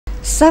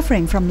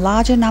Suffering from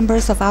larger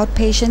numbers of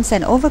outpatients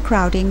and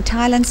overcrowding,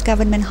 Thailand's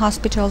government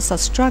hospitals are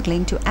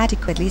struggling to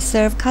adequately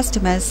serve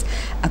customers,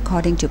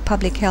 according to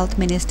Public Health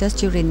Minister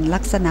Jurin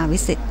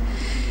Laksanavisit.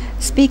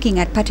 Speaking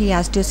at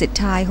Pattaya's Dusit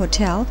Thai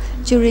Hotel,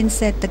 Jurin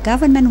said the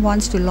government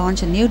wants to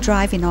launch a new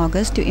drive in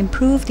August to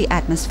improve the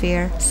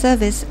atmosphere,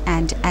 service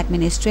and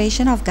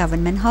administration of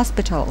government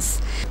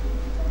hospitals.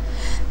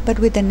 But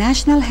with the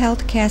national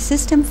health care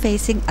system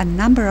facing a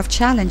number of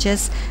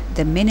challenges,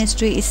 the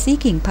ministry is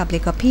seeking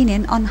public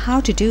opinion on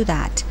how to do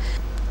that.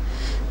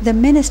 The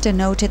minister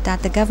noted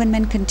that the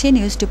government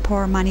continues to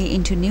pour money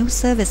into new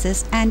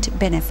services and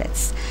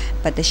benefits,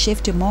 but the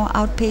shift to more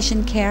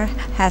outpatient care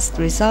has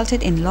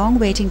resulted in long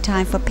waiting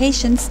time for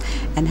patients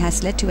and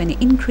has led to an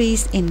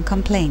increase in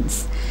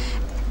complaints.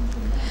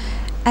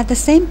 At the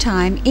same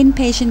time,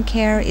 inpatient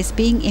care is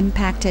being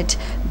impacted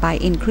by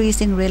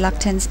increasing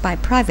reluctance by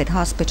private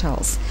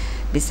hospitals,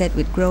 beset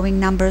with growing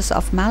numbers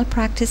of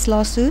malpractice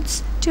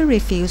lawsuits to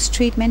refuse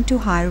treatment to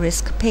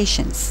high-risk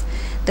patients.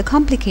 The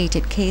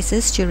complicated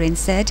cases, Jurin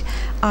said,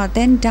 are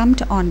then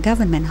dumped on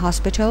government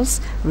hospitals,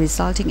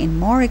 resulting in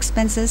more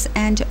expenses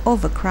and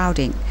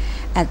overcrowding.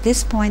 At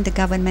this point, the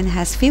government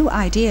has few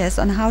ideas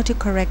on how to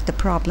correct the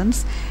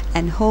problems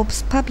and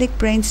hopes public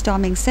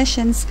brainstorming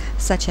sessions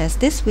such as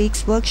this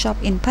week's workshop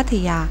in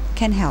Pattaya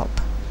can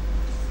help.